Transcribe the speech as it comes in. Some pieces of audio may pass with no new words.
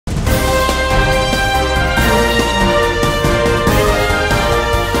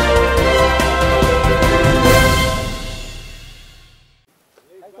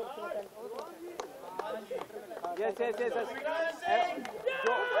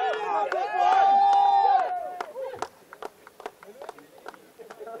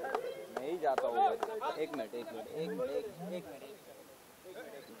एक minute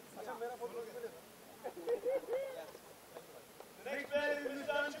Next player is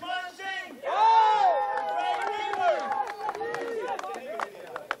Mr. Anshman Singh.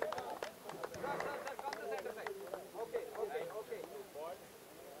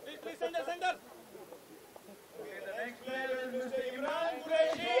 Please center. Okay, the next player is Mr. Imran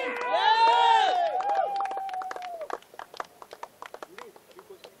Qureshi.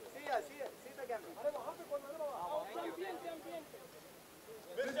 See the camera.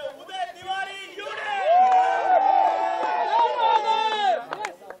 Mr. Uday Tiwari,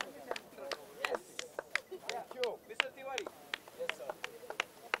 Mr. Tiwari. Yes, sir.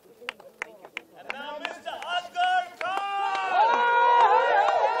 Thank you. And now Mr. Asghar Khan.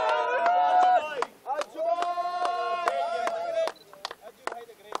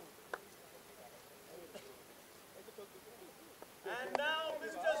 And now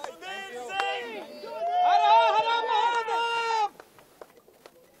Mr. Sudhir Singh.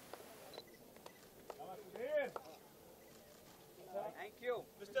 Thank you.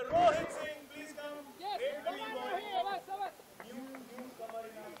 Mr. Rohit Singh, please come. Great green boy. Newcomer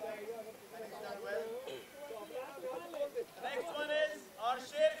in our side. And he's done well. The next one is our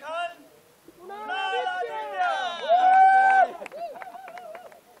Sher Khan. Now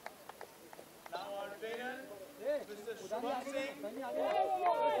our trainer, Mr. Shubham Singh.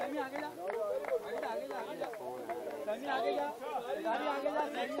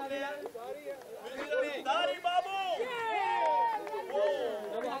 Next player, Mr. Dari Babu.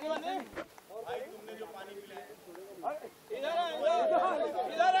 भाई तुमने जो पानी पिलाया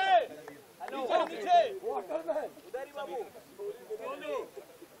इधर है नीचे उधर ही बाबू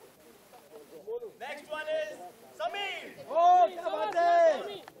next one is Sameer क्या बात है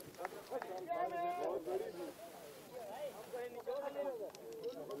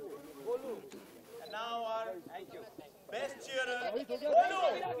and now our best cheerer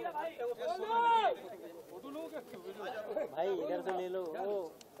भाई इधर से ले लो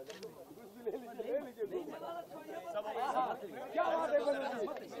क्या बात है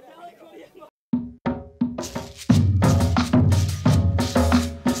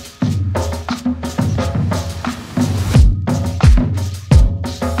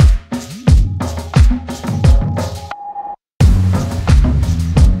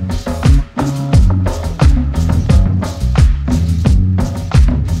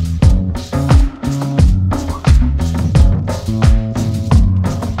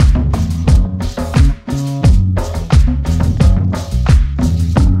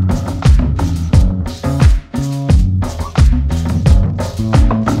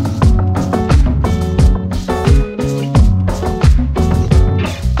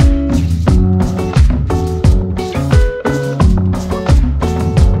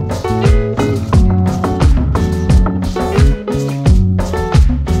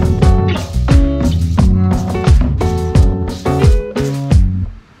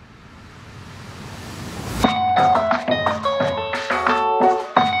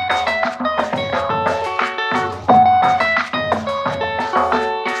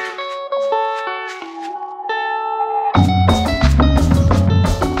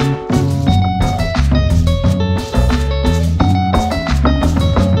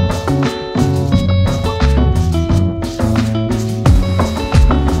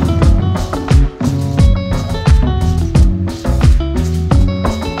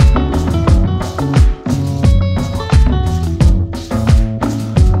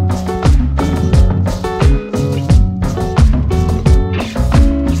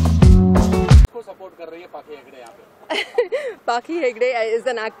Pakhi Hegde is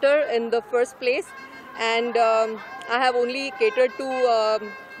an actor in the first place, and I have only catered to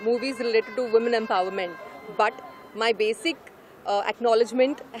movies related to women empowerment. But my basic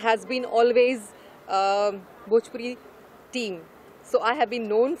acknowledgement has been always Bhojpuri team. So I have been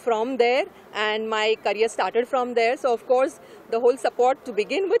known from there, and my career started from there. So of course, the whole support to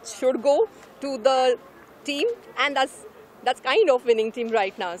begin with should go to the team, and that's kind of winning team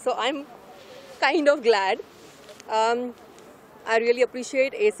right now. So I'm kind of glad. I really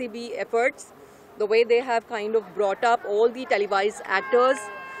appreciate ACB efforts, the way they have kind of brought up all the televised actors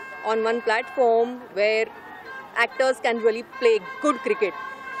on one platform where actors can really play good cricket.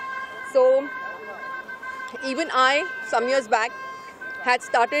 So even I, some years back, had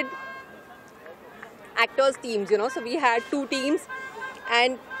started actors teams, so we had 2 teams,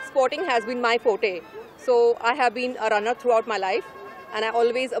 and sporting has been my forte. So I have been a runner throughout my life, and I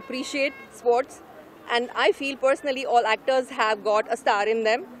always appreciate sports. And I feel personally all actors have got a star in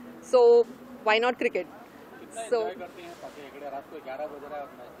them, so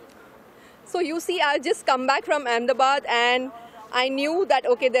So you see, I just come back from Ahmedabad and I knew that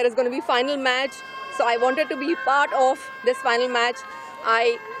okay, there is going to be final match. So I wanted to be part of this final match.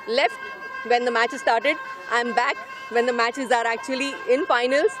 I left when the match started. I'm back when the matches are actually in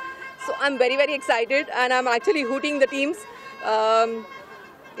finals. So I'm very, very excited and I'm actually hooting the teams.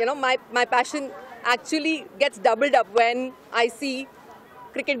 You know, my passion actually gets doubled up when I see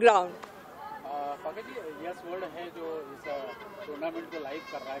cricket ground. Pakke ji yes world है जो इस tournament को live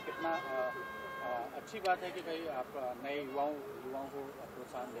कर रहा है, कितना अच्छी बात है कि भाई आप नए युवाओं को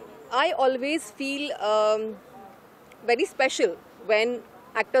प्रोत्साहन दे रहे हैं. I always feel very special when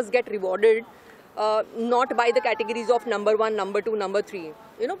actors get rewarded not by the categories of number 1, number 2, number 3.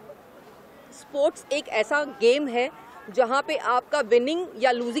 You know, sports एक ऐसा गेम है जहाँ पे आपका विनिंग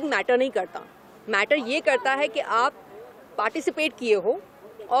या लूजिंग मैटर नहीं करता. मैटर ये करता है कि आप पार्टिसिपेट किए हो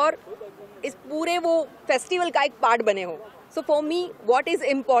और इस पूरे वो फेस्टिवल का एक पार्ट बने हो. So for me what is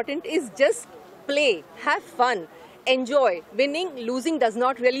important is just play, have fun, enjoy. Winning, losing does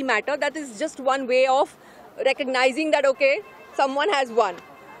not really matter. That is just one way of recognizing that okay, someone has won.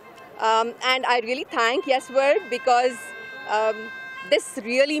 And I really thank Yes World because this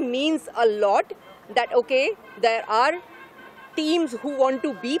really means a lot. That okay, there are teams who want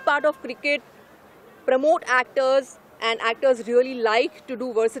to be part of cricket, promote actors, and actors really like to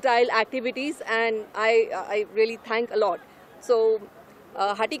do versatile activities, and I really thank a lot. So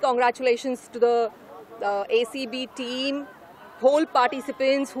hearty congratulations to the ACB team, whole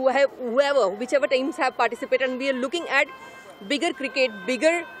participants whichever teams have participated, and we are looking at bigger cricket,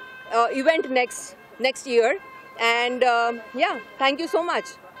 bigger event next year, and yeah, thank you so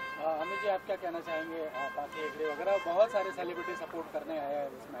much. Amit ji, आप क्या कहना चाहेंगे? पाके हेगड़े वगैरह बहुत सारे celebrity support करने आए हैं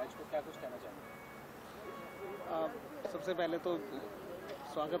इस मैच को, क्या कुछ कहना चाहेंगे? सबसे पहले तो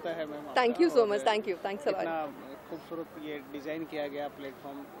स्वागत है ma'am. Thank you so much. Thank you. Thanks a lot. इतना खूबसूरत ये डिज़ाइन किया गया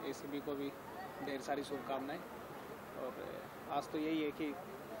प्लेटफॉर्म, ACB को भी ढेर सारी शुभकामनाएं. और आज तो यही है कि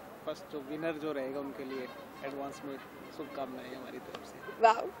फर्स्ट जो विनर जो रहेगा उनके लिए एडवांस में शुभकामनाएं हमारी तरफ से.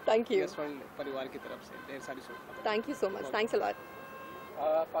 Wow, thank you. Yes world परिवार की तरफ से ढेर सारी शुभकामनाएं. Thank you so much. Thanks a lot.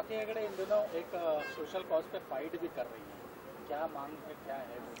 पाके हेगड़े इन दिनों एक सोशल कॉज पे फाइट भी कर रही है, क्या मांग है, क्या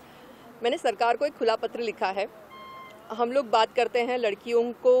है? मैंने सरकार को एक खुला पत्र लिखा है. हम लोग बात करते हैं लड़कियों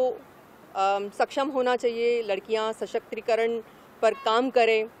को सक्षम होना चाहिए, लड़कियां सशक्तिकरण पर काम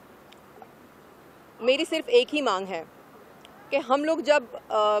करें. मेरी सिर्फ एक ही मांग है कि हम लोग जब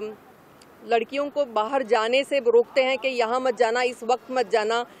लड़कियों को बाहर जाने से रोकते हैं कि यहाँ मत जाना, इस वक्त मत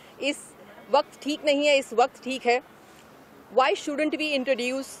जाना, इस वक्त ठीक नहीं है, इस वक्त ठीक है. Why shouldn't we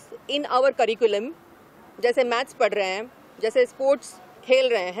introduce in our curriculum, जैसे मैथ्स पढ़ रहे हैं, जैसे स्पोर्ट्स खेल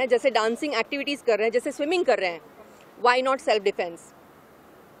रहे हैं, जैसे डांसिंग एक्टिविटीज़ कर रहे हैं, जैसे स्विमिंग कर रहे हैं, वाई नॉट सेल्फ डिफेंस.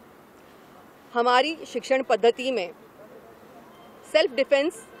 हमारी शिक्षण पद्धति में सेल्फ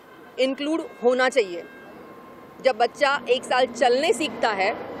डिफेंस इंक्लूड होना चाहिए. जब बच्चा 1 साल चलने सीखता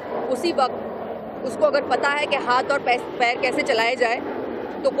है, उसी वक्त उसको अगर पता है कि हाथ और पैर कैसे चलाए जाए,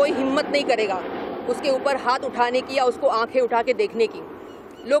 तो कोई हिम्मत नहीं करेगा उसके ऊपर हाथ उठाने की या उसको आंखें उठा के देखने की.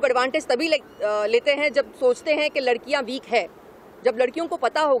 लोग एडवांटेज तभी लेते हैं जब सोचते हैं कि लड़कियां वीक है. जब लड़कियों को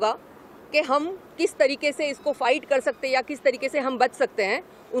पता होगा कि हम किस तरीके से इसको फाइट कर सकते हैं या किस तरीके से हम बच सकते हैं,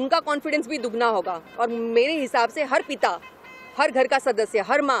 उनका कॉन्फिडेंस भी दुगना होगा. और मेरे हिसाब से हर पिता, हर घर का सदस्य,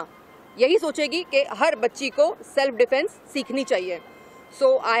 हर माँ यही सोचेगी कि हर बच्ची को सेल्फ डिफेंस सीखनी चाहिए.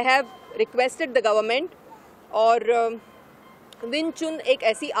 सो I have requested the government. और विन चुन एक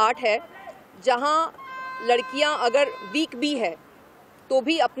ऐसी आर्ट है जहाँ लड़कियाँ अगर वीक भी है तो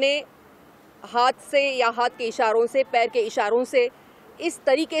भी अपने हाथ से या हाथ के इशारों से, पैर के इशारों से इस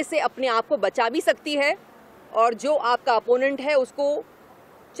तरीके से अपने आप को बचा भी सकती है और जो आपका अपोनेंट है उसको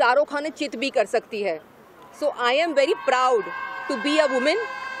चारों खाने चित भी कर सकती है. सो I am very proud to be a women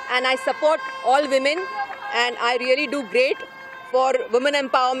and I support all women and I really do great for women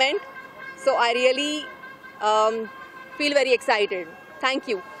empowerment. So I really feel very excited. Thank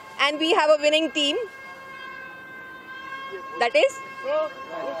you. And we have a winning team. That is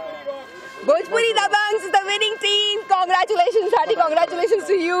Bhojpuri Dabangs is the winning team. Congratulations, hearty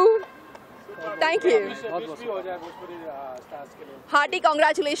congratulations to you. Thank you. Hearty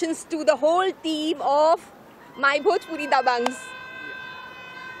congratulations to the whole team of my Bhojpuri Dabangs.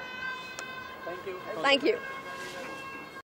 Thank you. Thank you.